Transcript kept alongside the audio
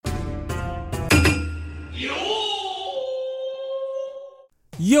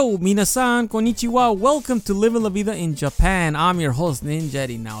Yo, minasan, konnichiwa. Welcome to Living La Vida in Japan. I'm your host,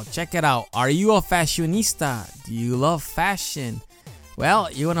 Ninjetti. Now, check it out. Are you a fashionista? Do you love fashion?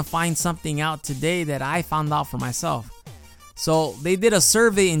 Well, you're going to find something out today that I found out for myself. So, they did a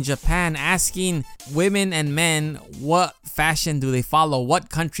survey in Japan asking women and men what fashion do they follow,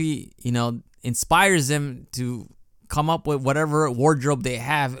 what country, inspires them to come up with whatever wardrobe they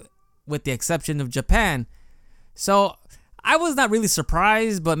have, with the exception of Japan. So, I was not really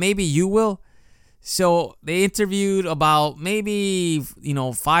surprised, but maybe you will. So they interviewed about maybe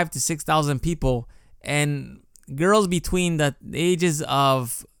 5,000 to 6,000 people, and girls between the ages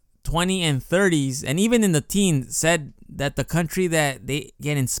of 20 and 30s, and even in the teens, said that the country that they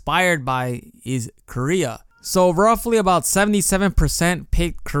get inspired by is Korea. So roughly about 77%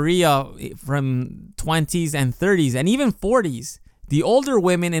 picked Korea from 20s and 30s, and even 40s. The older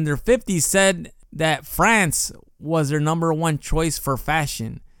women in their 50s said that France was their number one choice for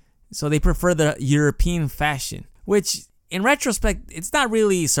fashion. So they prefer the European fashion, which in retrospect, it's not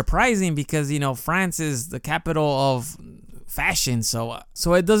really surprising because, France is the capital of fashion. So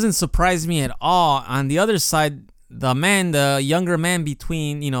it doesn't surprise me at all. On the other side, the younger men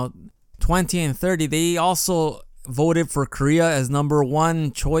between, 20 and 30, they also voted for Korea as number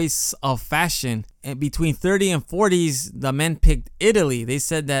one choice of fashion. And between 30 and 40s, the men picked Italy. They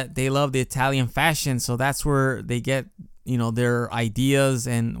said that they love the Italian fashion, so that's where they get, their ideas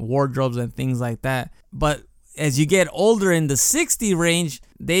and wardrobes and things like that. But as you get older in the 60 range,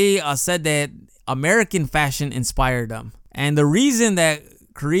 they said that American fashion inspired them. And the reason that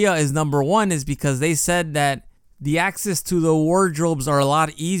Korea is number one is because they said that the access to the wardrobes are a lot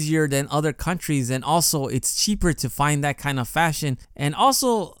easier than other countries, and also it's cheaper to find that kind of fashion. And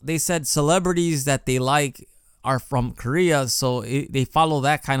also they said celebrities that they like are from Korea, so they follow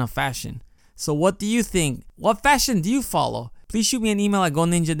that kind of fashion. So what do you think? What fashion do you follow? Please shoot me an email at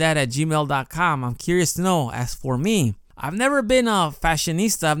goninjadad@gmail.com. I'm curious to know. As for me, I've never been a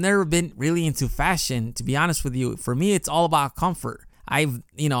fashionista. I've never been really into fashion, to be honest with you. For me, it's all about comfort.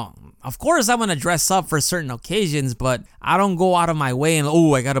 Of course I'm going to dress up for certain occasions, but I don't go out of my way and,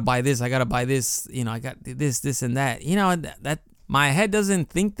 I got to buy this, I got this and that. That my head doesn't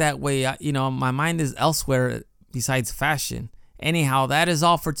think that way. My mind is elsewhere besides fashion. Anyhow, that is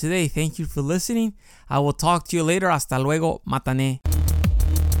all for today. Thank you for listening. I will talk to you later. Hasta luego. Matane.